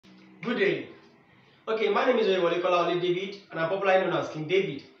Good day. Okay, my name is Oyewole David and I'm popularly known as King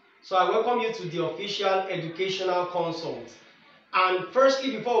David. So I welcome you to the official educational consult. And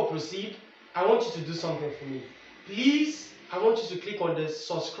firstly, before we proceed, I want you to do something for me. Please, I want you to click on the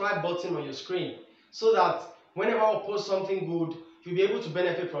subscribe button on your screen so that whenever I post something good, you'll be able to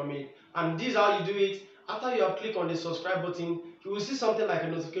benefit from it. And this is how you do it. After you have clicked on the subscribe button, you will see something like a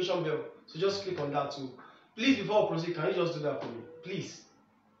notification bell. So just click on that too. Please, before we proceed, can you just do that for me? Please.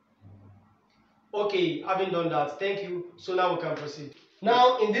 Okay, having done that, thank you. So now we can proceed.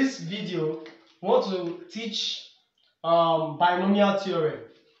 Now in this video, we want to teach binomial theorem.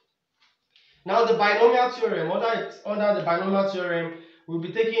 Now the binomial theorem, under the binomial theorem, we'll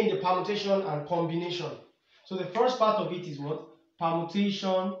be taking the permutation and combination. So the first part of it is what?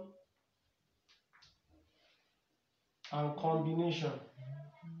 Permutation and combination.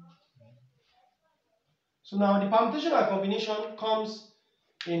 So now the permutation and combination comes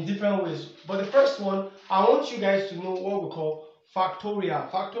in different ways. But the first one, I want you guys to know what we call factorial.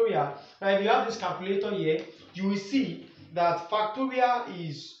 Factorial. Now, if you have this calculator here, you will see that factorial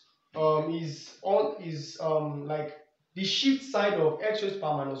is like the shift side of x raised to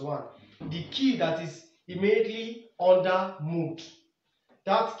power minus 1. The key that is immediately under mode.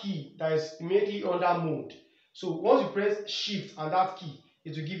 That key that is immediately under mode. So once you press shift and that key,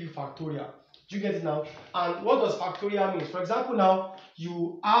 it will give you factorial. Do you get it now? And what does factorial mean? For example, now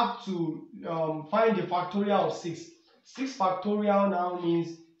you have to find the factorial of 6. 6 factorial now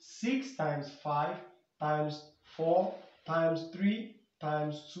means 6 times 5 times 4 times 3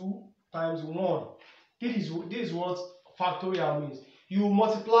 times 2 times 1. This is what factorial means. You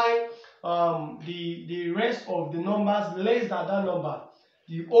multiply the rest of the numbers less than that number,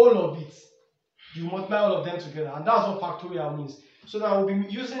 the whole of it. You multiply all of them together, and that's what factorial means. So now we'll be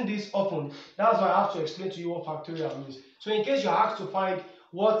using this often. That's why I have to explain to you what factorial means. So in case you're asked to find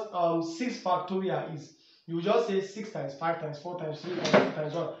what 6 factorial is, you will just say 6 times 5 times 4 times 3 times 2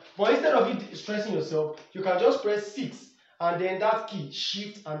 times 1. But instead of it stressing yourself, you can just press 6 and then that key,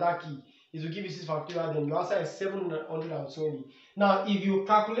 shift and that key. It will give you 6 factorial, then your answer is 720. Now if you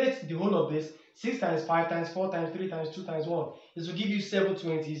calculate the whole of this, 6 times 5 times 4 times 3 times 2 times 1, it will give you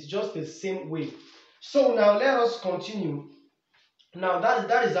 720. It's just the same way. So now let us continue. Now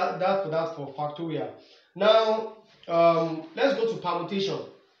that is for factorial. Now let's go to permutation.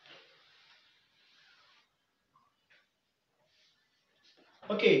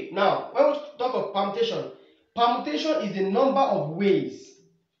 Okay, now when we talk of permutation, permutation is the number of ways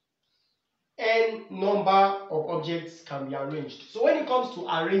n number of objects can be arranged. So when it comes to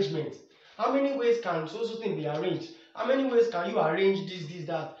arrangement, how many ways can so thing be arranged? How many ways can you arrange this,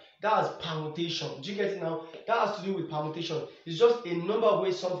 that? That's permutation. Do you get it now? That has to do with permutation. It's just a number of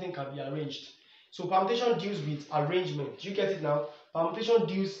ways something can be arranged. So permutation deals with arrangement. Do you get it now? Permutation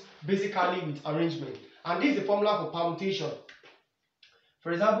deals basically with arrangement. And this is the formula for permutation.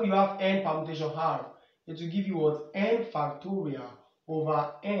 For example, you have n permutation r. It will give you what? N factorial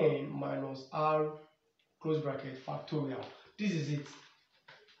over n minus r close bracket factorial. This is it.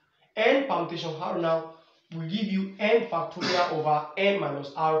 N permutation r now will give you n factorial over n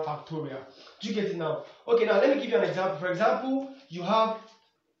minus r factorial. Do you get it now? Okay, now let me give you an example. For example, you have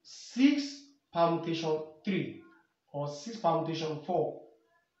 6 permutation 3 or 6 permutation 4.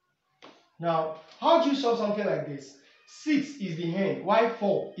 Now, how do you solve something like this? 6 is the n, while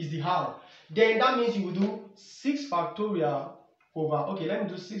 4 is the r. Then that means you will do 6 factorial over, okay, let me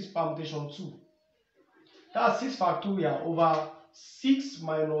do 6 permutation 2. That's 6 factorial over 6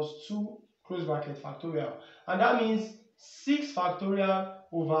 minus 2 close bracket factorial. And that means 6 factorial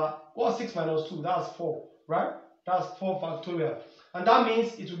over, what's 6 minus 2? That's 4, right? That's 4 factorial. And that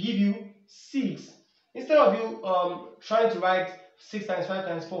means it will give you 6. Instead of you trying to write 6 times 5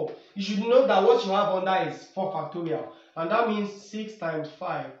 times 4, you should know that what you have under is 4 factorial. And that means 6 times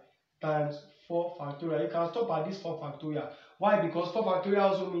 5 times 4 factorial. You can stop at this 4 factorial. Why? Because 4 factorial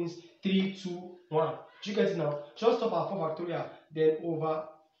also means 3, 2, 1. Do you get it now? Just stop at 4 factorial, then over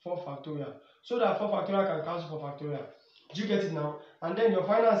 4 factorial. So that 4 factorial can cancel 4 factorial. Do you get it now? And then your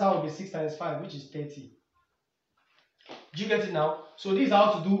final answer will be 6 times 5, which is 30. Do you get it now? So this is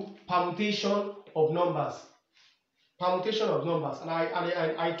how to do permutation of numbers. Permutation of numbers. And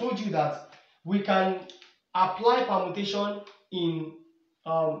I told you that we can apply permutation in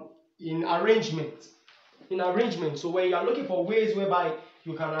arrangement. In arrangement. So when you are looking for ways whereby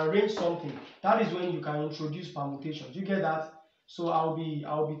you can arrange something, that is when you can introduce permutation. Do you get that? So I'll be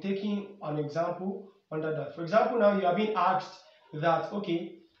taking an example under that. For example, now you are being asked that,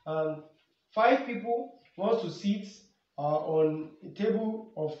 okay, 5 people want to sit on a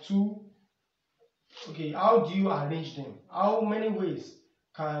table of 2. Okay, how do you arrange them? How many ways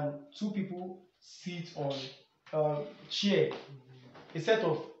can 2 people sit on chair? A set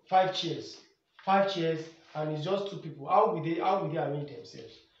of 5 chairs. 5 chairs, and it's just 2 people. How will they arrange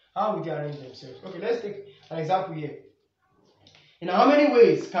themselves? How will they arrange themselves? Okay, let's take an example here. In how many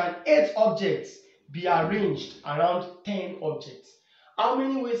ways can 8 objects be arranged around 10 objects? How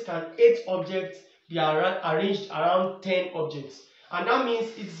many ways can 8 objects be arranged around 10 objects? And that means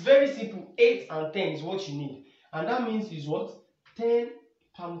it's very simple. 8 and 10 is what you need. And that means is what? 10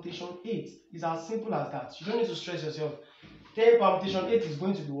 permutation 8. It's as simple as that. You don't need to stress yourself. 10 permutation 8 is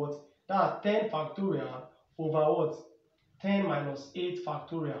going to be what? That's 10 factorial over what? 10 minus 8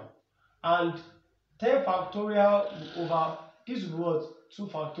 factorial. And 10 factorial over this will be what? 2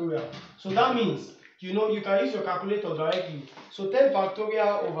 factorial. So that means, you know, you can use your calculator directly. So 10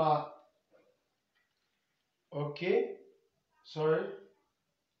 factorial over, okay, sorry,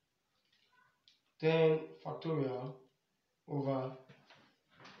 10 factorial over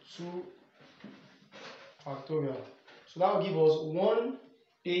 2 factorial. So that will give us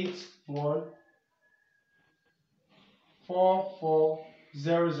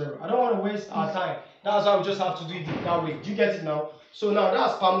 1814400. I don't want to waste our time. That's why we just have to do it that way. Do you get it now? So now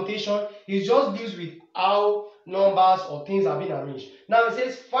that's permutation. It just deals with how numbers or things have been arranged. Now it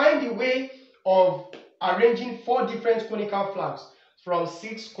says find the way of arranging 4 different conical flags from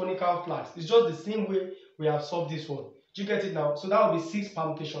 6 conical flags. It's just the same way we have solved this one. Do you get it now? So that will be 6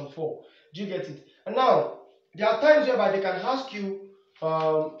 permutation 4. Do you get it? And now there are times whereby they can ask you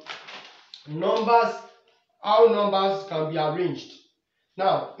numbers, how numbers can be arranged.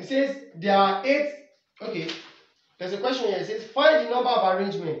 Now it says there are 8. Okay, there's a question here. It says find the number of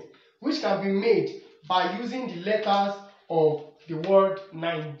arrangement which can be made by using the letters of the word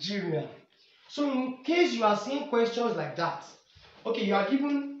Nigeria. So in case you are seeing questions like that, okay, you are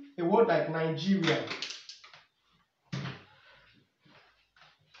given a word like Nigeria.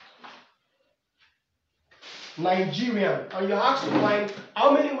 Nigerian, and you're asked to find how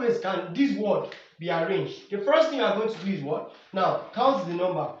many ways can this word be arranged. The first thing you are going to do is what? Now count the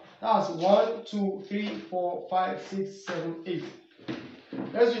number. That's 1, 2, 3, 4, 5, 6, 7, 8.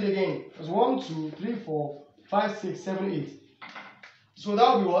 Let's do it again. It's 1, 2, 3, 4, 5, 6, 7, 8. So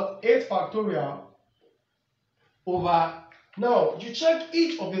that will be what? 8 factorial over. Now you check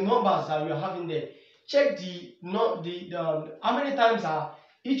each of the numbers that you are having there. Check how many times are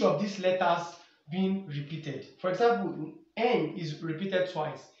each of these letters being repeated. For example, n is repeated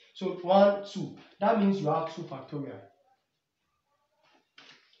twice. So 1, 2. That means you have 2 factorial.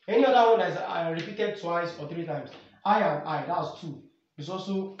 Any other one that is repeated twice or 3 times, I and I, that's 2. It's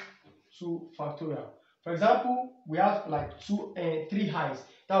also 2 factorial. For example, we have like 3 highs.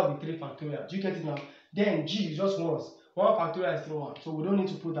 That would be 3 factorial. Do you get it now? Then G is just once. 1 factorial is still 1. So we don't need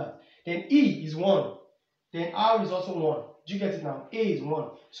to put that. Then E is 1. Then R is also 1. Do you get it now? A is 1.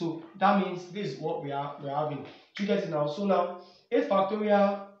 So that means this is what we're having. Do you get it now? So now 8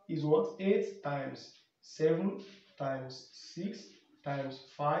 factorial is what? 8 times 7 times 6 times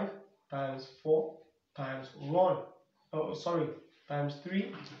 5 times 4 times 1. Oh, sorry. Times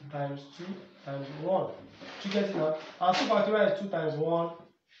 3 times 2 times 1. Do you get it now? And 2 factorial is 2 times 1.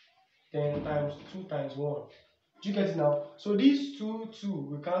 Then times 2 times 1. Do you get it now? So these 2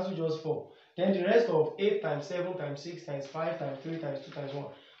 we cancel just 4. Then the rest of 8 times 7 times 6 times 5 times 3 times 2 times 1.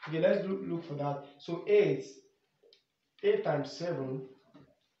 Okay, let's look for that. So 8 times 7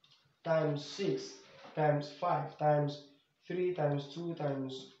 times 6 times 5 times 3 times 2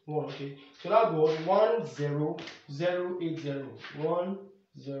 times 1. Okay, so that was 10080.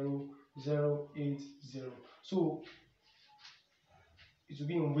 10080. So it will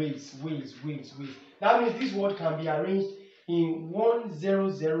be in ways. That means this word can be arranged in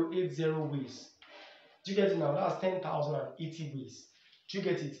 10080 ways. Do you get it now? That's 10,080 ways. Do you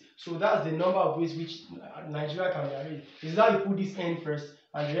get it? So that's the number of ways which Nigeria can be arranged. Is that you put this N first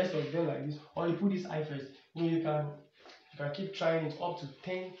and the rest of them like this, or you put this I first. You can keep trying it up to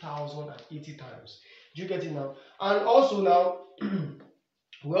 10,080 times. Do you get it now? And also now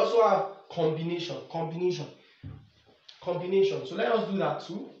we also have combination. So let us do that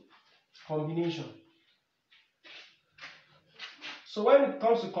too. Combination. So when it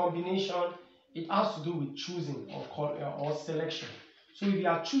comes to combination, it has to do with choosing or selection. So if you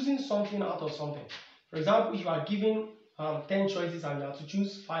are choosing something out of something, for example, if you are given 10 choices and you have to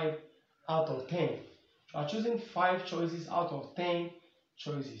choose 5 out of 10, you are choosing 5 choices out of 10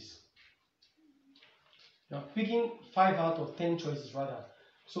 choices. You are picking 5 out of 10 choices rather.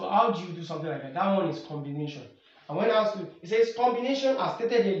 So how do you do something like that? That one is combination. And when asked, it says combination, as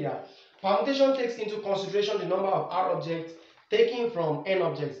stated earlier, permutation takes into consideration the number of R objects taken from N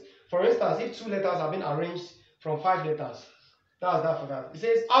objects. For instance, if 2 letters have been arranged from 5 letters, That's that for that. It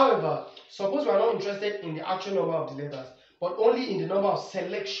says, however, suppose we are not interested in the actual number of the letters, but only in the number of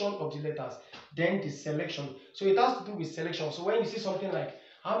selection of the letters, then the selection. So it has to do with selection. So when you see something like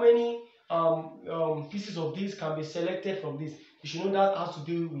how many pieces of this can be selected from this, you should know that has to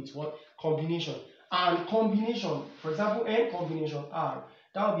do with what? Combination. And combination, for example, n combination r,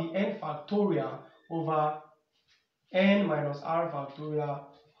 that will be n factorial over n minus r factorial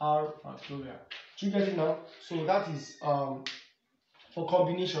r factorial. Do you get it now? So that is for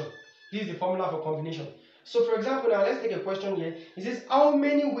combination. This is the formula for combination. So for example, now let's take a question here. It says, how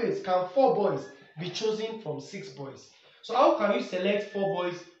many ways can 4 boys be chosen from 6 boys? So how can you select 4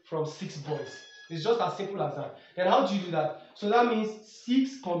 boys from 6 boys? It's just as simple as that. Then how do you do that? So that means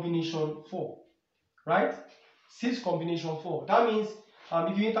 6 combination 4, right? 6 combination 4. That means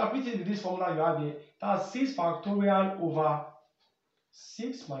if you interpret it with this formula you have here, that's 6 factorial over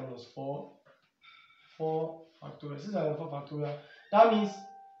 6 minus 4, 4 factorial. 6 minus 4 factorial. That means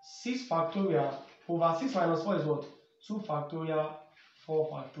 6 factorial over 6 minus 4 is what? 2 factorial, 4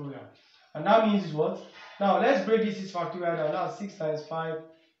 factorial. And that means is what? Now let's break this 6 factorial down. That's 6 times 5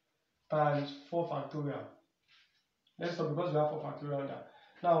 times 4 factorial. Let's stop because we have 4 factorial there.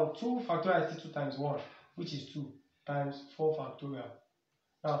 Now 2 factorial is 2 times 1, which is 2 times 4 factorial.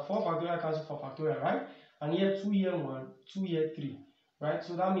 Now 4 factorial cancels 4 factorial, right? And here 2 here 1, 2 here 3, right?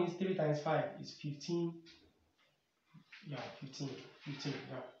 So that means 3 times 5 is 15. Yeah, 15,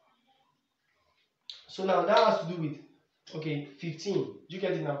 yeah. So now that has to do with, okay, 15. Do you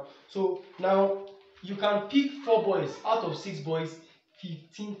get it now? So now you can pick 4 boys out of 6 boys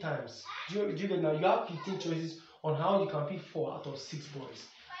 15 times. Do you get it now? You have 15 choices on how you can pick 4 out of 6 boys.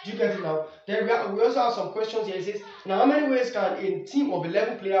 Do you get it now? Then we also have some questions here. It says, now how many ways can a team of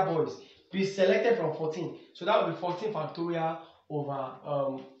 11 player boys be selected from 14? So that will be 14 factorial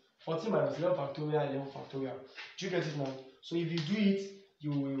over 14 minus 11 factorial, 11 factorial. Do you get it now? So if you do it,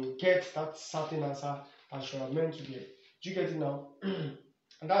 you will get that certain answer that you are meant to get. Do you get it now? And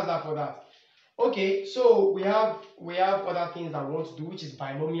that's that for that. Okay, so we have other things that we want to do, which is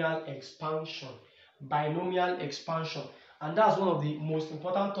binomial expansion. Binomial expansion. And that's one of the most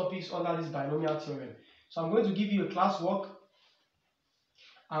important topics under this binomial theorem. So I'm going to give you a classwork.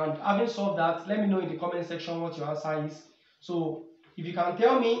 And having solved that, let me know in the comment section what your answer is. So if you can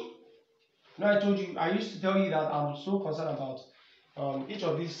tell me, you know, I told you, I used to tell you that I'm so concerned about each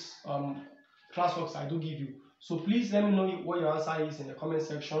of these classworks I do give you. So please let me know what your answer is in the comment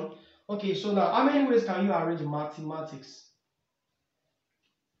section. Okay, so now how many ways can you arrange mathematics?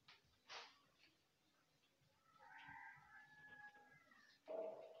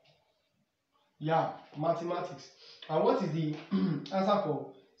 Yeah, mathematics. And what is the answer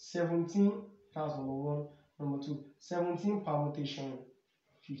for 17,001, number 2? 17 permutation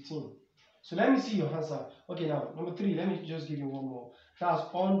 15. So let me see your answer. Okay, now number 3, let me just give you one more. That's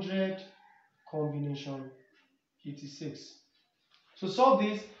 100 combination 86. So solve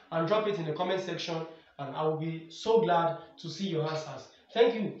this and drop it in the comment section, and I will be so glad to see your answers.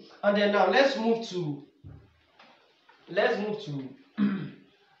 Thank you. And then now let's move to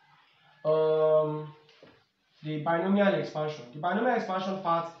the binomial expansion. The binomial expansion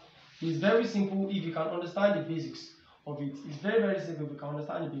part is very simple if you can understand the basics of it. It's very, very simple if you can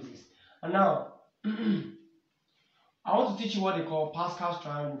understand the basics. And now I want to teach you what they call Pascal's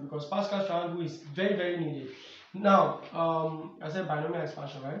triangle, because Pascal's triangle is very, very needed. Now, I said binomial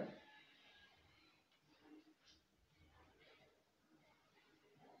expansion, right?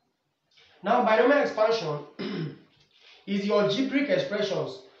 Now, binomial expansion is the algebraic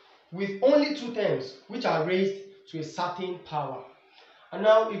expressions with only 2 terms which are raised to a certain power. And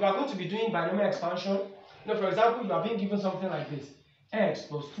now, if you are going to be doing binomial expansion, you know, for example, you are being given something like this: x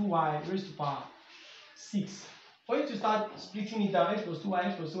plus 2y raised to power 6. For you to start splitting it down, x plus 2y,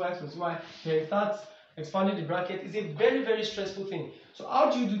 x plus 2y, x plus 2y, then start expanding the bracket is a very, very stressful thing. So how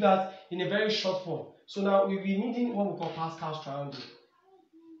do you do that in a very short form? So now we'll be needing what we call Pascal's triangle.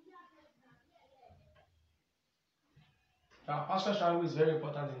 Now, Pascal's triangle is very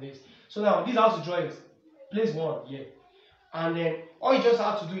important in this. So now this is how to draw it. Place 1 here. And then all you just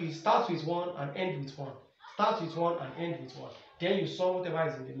have to do is start with 1 and end with 1. Start with 1 and end with 1. Then you solve whatever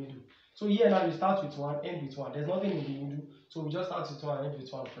is in the middle. So here now you start with 1, end with 1. There's nothing in the middle. So we just start with 1 and end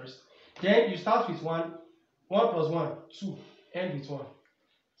with 1 first. Then you start with 1, 1 plus 1, 2, end with 1.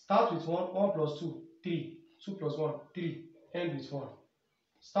 Start with 1, 1 plus 2, 3, 2 plus 1, 3, end with 1.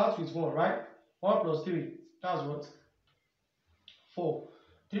 Start with 1, right? 1 plus 3, that's what? 4.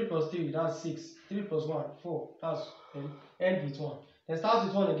 3 plus 3, that's 6. 3 plus 1, 4, that's end with 1. Then start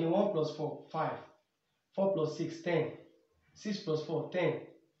with 1 again, 1 plus 4, 5. 4 plus 6, 10. 6 plus 4, 10.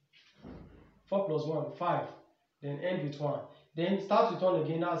 4 plus 1, 5. Then end with 1. Then start with 1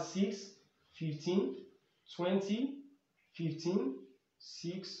 again. That's 6, 15, 20, 15,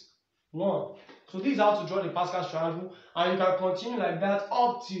 6, 1. So this is how to draw the Pascal triangle, and you can continue like that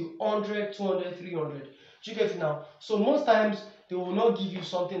up to 100, 200, 300. Do you get it now? So most times they will not give you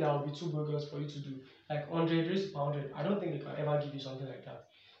something that will be too bogus for you to do, like 100 raised to power 100. I don't think they can ever give you something like that.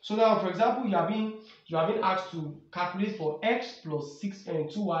 So now, for example, you are being asked to calculate for x plus 6 and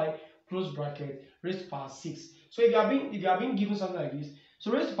 2y close bracket raised to power 6. So if you are being given something like this,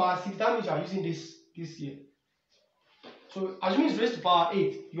 so raised to power 6, that means you are using this here. So assuming it's raised to power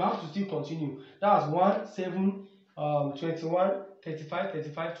 8, you have to still continue. That's 1, 7, 21, 35,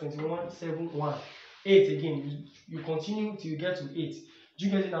 35, 21, 7, 1. 8 again. You continue till you get to 8. Do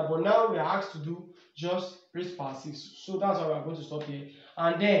you get it now? But now we are asked to do just raised to power 6. So that's why we are going to stop here.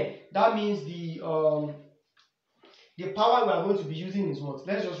 And then that means the power we are going to be using is what?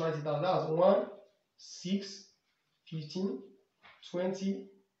 Let's just write it down. That's 1, 6, 15, 20,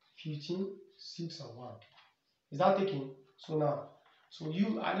 15, 6, and 1. Is that taken? So now,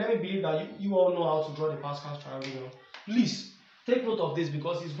 let me believe that you all know how to draw the Pascal triangle now. Please take note of this,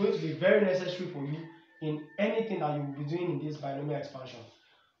 because it's going to be very necessary for you in anything that you will be doing in this binomial expansion.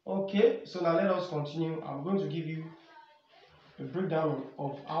 Okay, so now let us continue. I'm going to give you a breakdown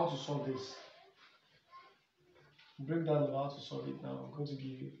of how to solve this. Breakdown of how to solve it now. I'm going to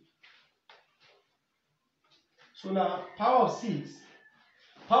give you. So now, power of 6.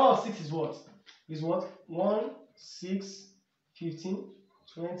 Power of 6 is what? Is what? 1, 6, 15,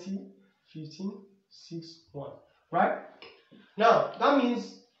 20, 15, 6, 1. Right? Now, that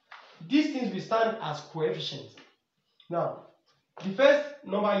means these things will stand as coefficients. Now, the first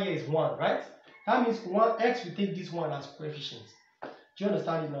number here is 1, right? That means x will take this one as coefficient. Do you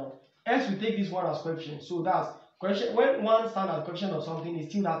understand it now? X will take this one as coefficient. So that's coefficient. When 1 stands as coefficient of something, it's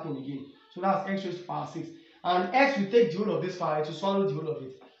still that thing again. So that's x raised to power 6. And x will take the whole of this power to swallow the whole of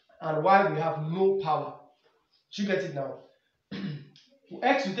it. And y will have no power. Do you get it now?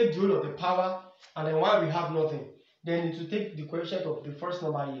 X will take the whole of the power, and then y will have nothing. Then it will take the coefficient of the first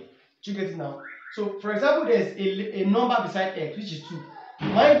number here. Do you get it now? So, for example, there's a number beside x, which is 2.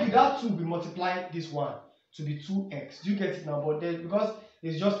 Mind you, that 2 will multiply this 1 to be 2x. Do you get it now? But because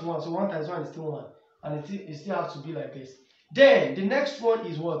it's just 1, so 1 times 1 is still 1. And it still has to be like this. Then, the next one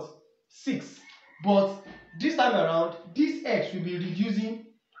is what? 6. But this time around, this x will be reducing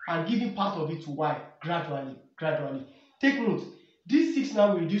and giving part of it to y gradually. Take note, this 6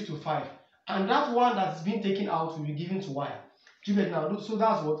 now will reduce to 5. And that one that's been taken out will be given to y. Do you get it now? So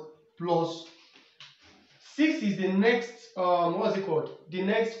that's what? Plus 6 is the next, what's it called? The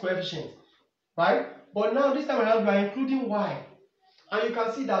next coefficient, right? But now this time around we are including y. And you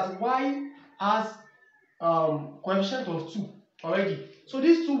can see that y has coefficient of 2 already. So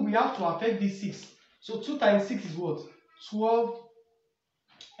this 2 we have to affect this 6. So 2 times 6 is what? 12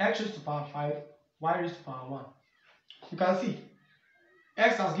 x raised to power 5, y raised to power 1. You can see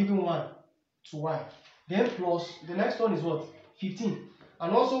x has given 1 to y. Then plus the next one is what? 15.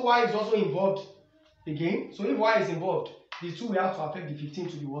 And also y is also involved again. So if y is involved, the 2 we have to affect the 15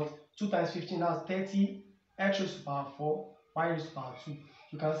 to be what? 2 times 15, that's 30 x raised to power 4, y raised to power 2.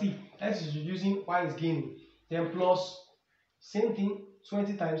 You can see x is reducing, y is gaining. Then plus same thing,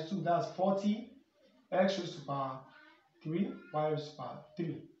 20 times 2, that's 40 x raised to power 3, y raised to power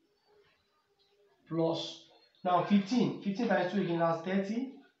 3. Plus now 15 times 2 again, that's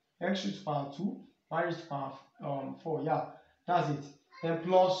 30 x raised to power 2, y raised to power 4. Yeah, that's it. Then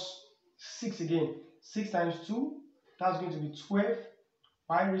plus 6 again. 6 times 2, that's going to be 12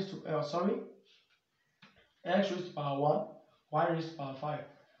 y raised to x raised to power 1, y raised to power 5.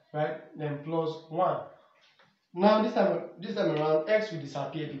 Right? Then plus 1. Now this time around, x will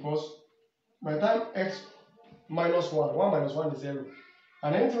disappear, because by the time x minus 1 minus 1 is 0.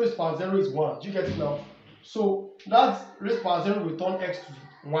 And anything raised to power 0 is 1. Do you get it now? So that raised to power 0 will turn x to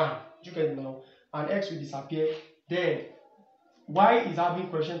 1. Do you get it now? And x will disappear. Then y is having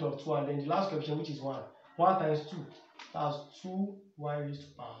coefficient of 2, and then the last coefficient, which is 1. 1 times 2, that's 2y raised to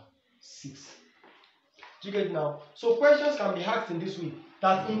power 6. Do you get it now? So questions can be asked in this way,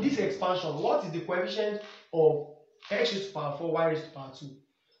 that in this expansion, what is the coefficient of x raised to power 4, y raised to power 2?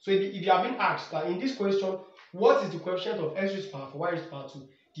 So if you have been asked that in this question, what is the coefficient of x raised to power 4, y raised to power 2?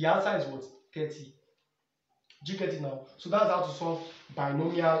 The answer is what? 30. Do you get it now? So that's how to solve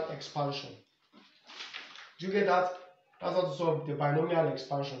binomial expansion. Do you get that? That's how to solve the binomial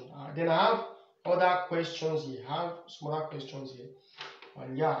expansion. Then I have other questions here. I have smaller questions here.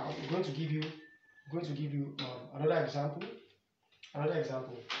 And yeah, I'm going to give you another example. I'm going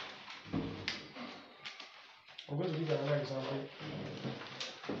to give you another example.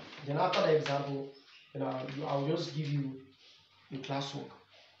 Then after the example, then I'll just give you a classwork.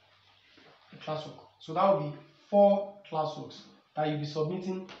 So that will be 4 classworks that you'll be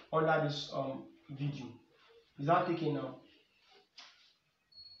submitting under this video. Is that taken now?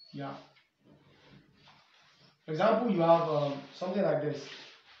 Yeah. For example, you have something like this: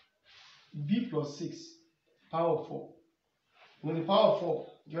 b plus 6 power of 4. You know the power of 4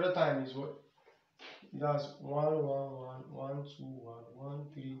 the other time is what? That's 1 1 1 1 2 1 1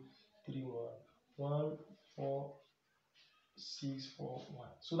 3 3 1 1 4 6 4 1.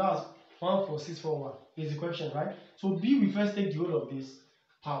 So that's 1 4 6 4 1 is the coefficient, right? So b, we first take the whole of this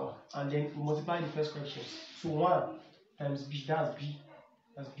power and then we multiply the first coefficient. So 1 times b, that's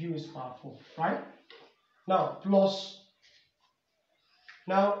b raised to power 4, right? Now plus,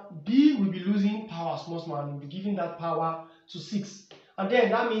 now b will be losing power small and we'll be giving that power to 6, and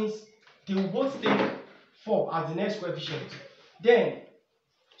then that means they will both take 4 as the next coefficient. Then,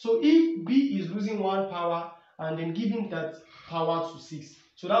 so if b is losing 1 power and then giving that power to 6,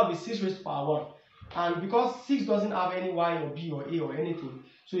 so that will be 6 raised to power 1. And because 6 doesn't have any y or b or a or anything,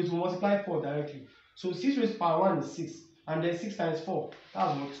 so it will multiply 4 directly. So 6 raised to power 1 is 6, and then 6 times 4,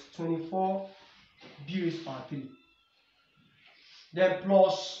 that's what? 24 b raised to power 3. Then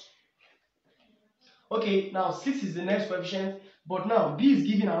plus, okay, now 6 is the next coefficient, but now b is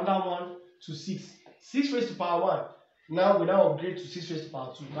giving another one to 6. 6 raised to power 1, now we now upgrade to 6 raised to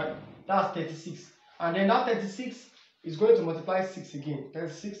power 2, right? That's 36. And then that 36 is going to multiply 6 again.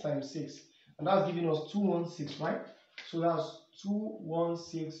 36 times 6. And that's giving us 216, right? So that's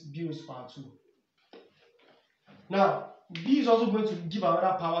 216 b raised to power 2. Now, b is also going to give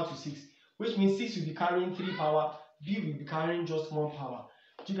another power to 6, which means 6 will be carrying 3 power, b will be carrying just 1 power.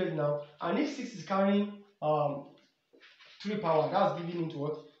 Do you get it now? And if 6 is carrying 3 power, that's giving into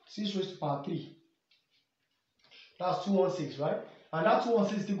what? 6 raised to power 3. That's 216, right? And that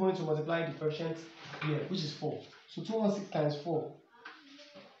 216 is still going to multiply the coefficient here, which is 4. So 216 times 4,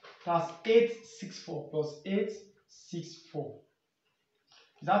 that's 864 plus 864.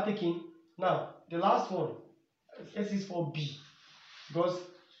 Is that taken? Now, the last one is 864b, because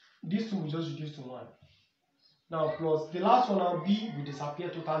these two will just reduce to 1. Now, plus the last one, now b will disappear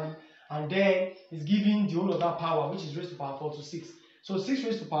totally, and then it's giving the whole of that power, which is raised to power 4, to 6. So 6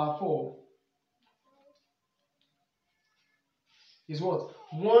 raised to power 4 is what?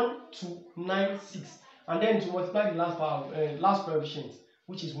 1296. And then to multiply the last power, last coefficient,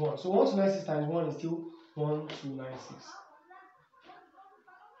 which is 1. So 1296 times 1 is still 1296.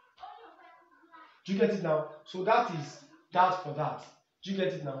 Do you get it now? So that is that for that. Do you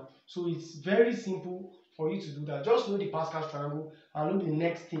get it now? So it's very simple for you to do that. Just know the Pascal triangle and know the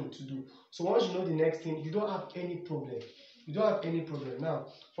next thing to do. So once you know the next thing, you don't have any problem. You don't have any problem. Now,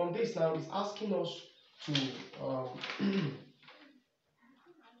 from this now, it's asking us to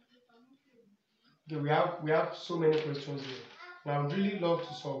okay, we have so many questions here. And I would really love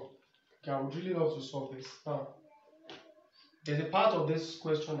to solve. Okay, I would really love to solve this. Now, there's a part of this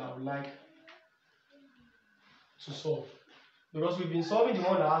question that I would like to solve, because we've been solving the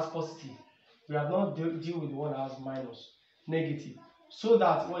one that has positive. We have not deal with the one that has minus, negative, so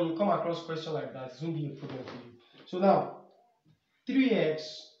that when you come across a question like that, it won't be a problem for you. So now, 3x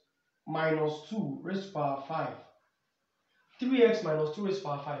minus 2 raised to power 5. 3x minus 2 raised to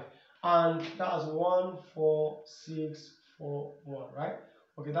power 5. And that's 1 4 6 4 1, right?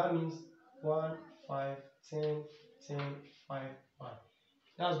 Okay, that means 1 5 10 10 5 1.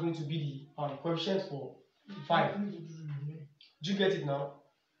 That's going to be the coefficient for 5. Do you get it now?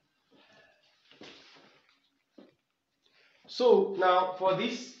 So now for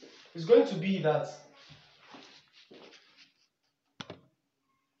this, it's going to be that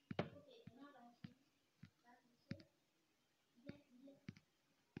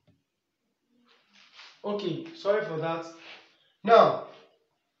okay, sorry for that. Now,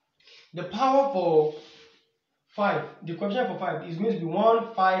 the power for 5, the coefficient for 5 is going to be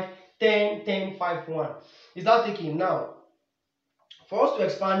 1 5 10 10 5 1. Is that taken? Now, for us to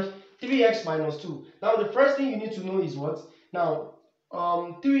expand 3x minus 2, now the first thing you need to know is what? Now,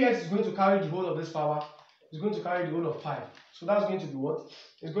 3x is going to carry the whole of this power. It's going to carry the whole of 5. So that's going to be what?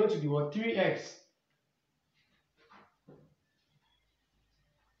 It's going to be what? 3x.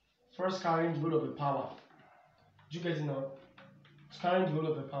 First carrying the whole of the power. Do you get it now? It's carrying the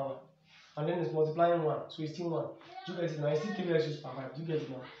whole of the power. And then it's multiplying 1. So it's still 1. Do you get it now? It's still 3x raised to power 5. Do you get it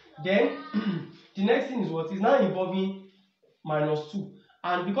now? Then, the next thing is what? It's now involving minus 2.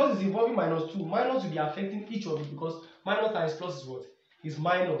 And because it's involving minus 2, minus will be affecting each of it, because minus times plus is what? Is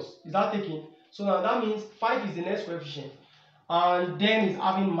minus. Is that taken? So now that means 5 is the next coefficient. And then it's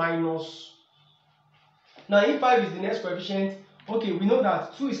having minus. Now if 5 is the next coefficient, okay, we know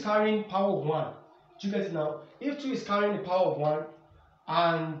that 2 is carrying power of 1. Do you get it now? if 2 is carrying the power of 1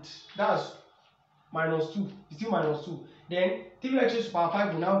 and that's minus 2, it's still minus 2, then 3x raised to the power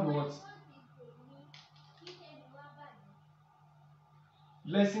 5 will now be what?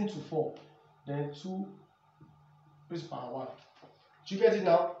 Less to 4, then 2 raised to the power 1. Do you get it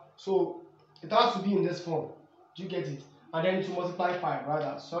now? So it has to be in this form. Do you get it? And then to multiply 5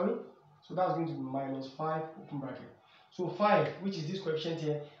 rather. Sorry. So that's going to be minus 5 open bracket. So 5, which is this coefficient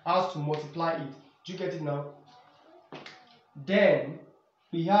here, has to multiply it. Do you get it now? Then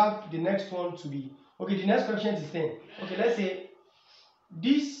we have the next one to be, okay, the next coefficient is 10. Okay, let's say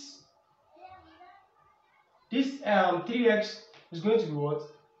this 3x is going to be what?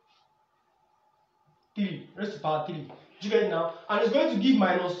 3 raised to the power 3. Do you get it now? And it's going to give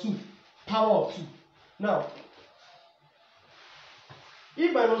minus 2, power of 2. Now,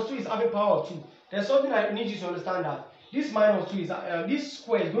 if minus 2 is having power of 2, there's something I need you to understand, that this minus 2 is this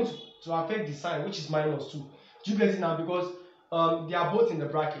square is going to affect the sign, which is minus 2. Do you get it now? Because they are both in the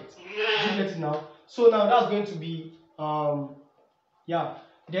bracket. Do you get it now? So now that's going to be yeah.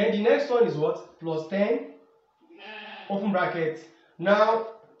 Then the next one is what? Plus 10 open bracket. Now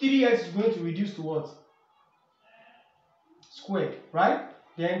 3x is going to reduce to what? Squared, right?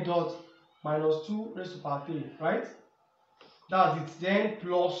 Then dot minus 2 raised to the power 3, right? That's it. Then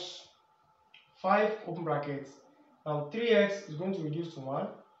plus 5 open bracket. Now 3x is going to reduce to 1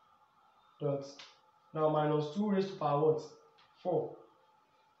 dot now minus 2 raised to the power what? 4.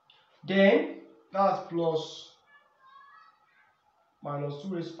 Then that's plus minus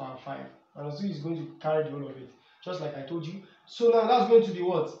 2 raised to the power 5. Minus 2 is going to carry the whole of it, just like I told you. So now that's going to be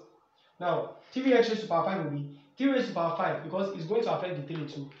what? Now 3x raised to the power 5 will be 3 raised to the power 5, because it's going to affect the 3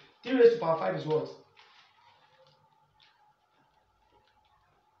 too. 3 raised to the power 5 is what?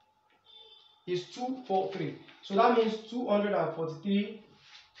 Is 243. So that means 243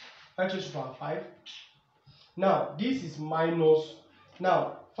 x raised to the power 5. Now this is minus.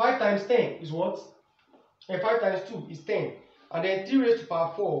 Now 5 times 10 is what? And 5 times 2 is 10. And then 3 raised to the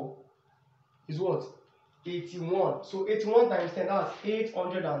power 4 is what? 81. So 81 times 10, that's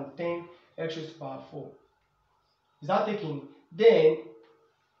 810 x raised to the power 4. Is that taken? Then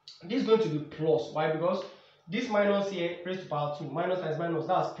this is going to be plus. Why? Because this minus here raised to the power 2. Minus times minus,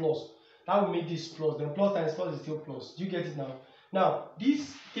 that's plus. That will make this plus. Then plus times plus is still plus. Do you get it now? Now,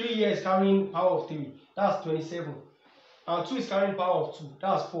 this 3 here is carrying power of 3. That's 27. And 2 is carrying power of 2.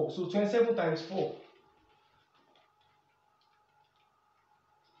 That's 4. So 27 times 4.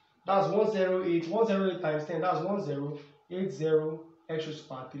 That's 108. 108 times 10. That's 1080 x raised to the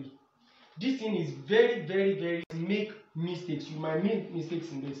power 3. This thing is very make mistakes. You might make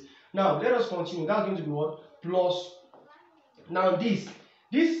mistakes in this. Now let us continue. That's going to be what? Plus. Now this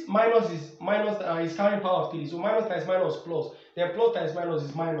minus is carrying power of 3. So minus times minus plus. Then plus times minus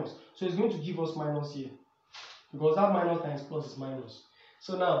is minus. So it's going to give us minus here, because that minus times plus is minus.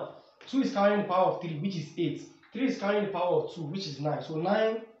 So now 2 is carrying the power of 3, which is 8. 3 is carrying the power of 2, which is 9. So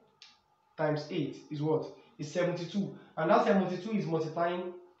 9 times 8 is what? Is 72. And that 72 is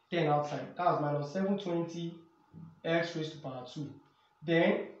multiplying 10 outside. That's minus 720 x raised to the power 2.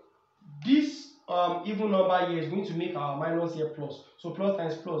 Then this even number here is going to make our minus here plus. So plus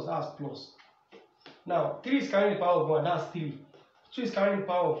times plus, that's plus. Now 3 is carrying the power of 1, that's 3. 2 is carrying the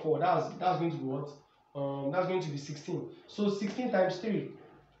power of 4, that's going to be what? That's going to be 16. So 16 times 3,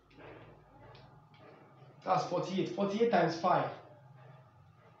 that's 48. 48 times 5,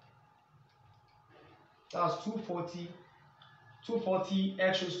 that's 240. 240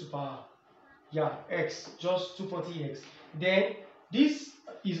 x raised to the power, yeah, x, just 240x. Then this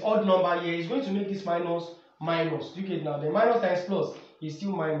is odd number here. It's going to make this minus minus. Do you get it now? The minus times plus is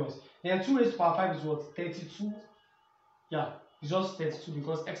still minus. Then 2 raised to the power 5 is what? 32. Yeah, it's just 32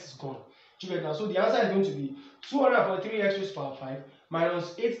 because x is gone. Do you get it now? So the answer is going to be 243 x raised to the power 5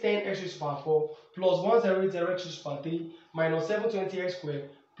 minus 810 x raised to the power 4 plus 1080 x raised to the power 3 minus 720x squared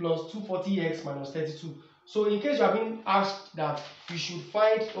plus 240x minus 32. So in case you have been asked that you should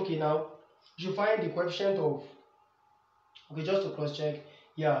find, okay, now you should find the coefficient of, okay, just to cross check,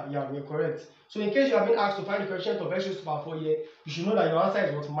 yeah, we're correct. So in case you have been asked to find the coefficient of x raised to the power 4 here, you should know that your answer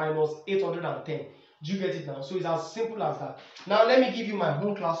is what? Minus 810. Do you get it now? So it's as simple as that. Now let me give you my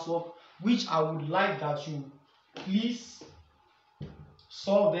home classwork, which I would like that you please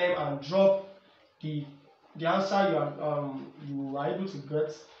solve them and drop the answer you are able to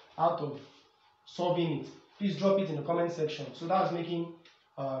get out of solving it. Please drop it in the comment section. So that's making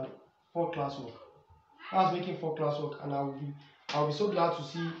 4 classwork. That's making 4 classwork, and I'll be so glad to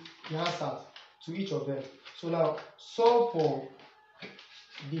see the answers to each of them. So now solve for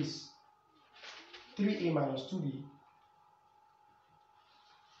this 3a minus 2b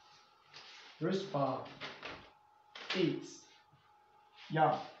raised to power 8.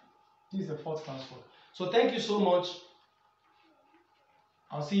 Yeah, this is the fourth class work. So thank you so much.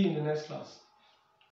 I'll see you in the next class.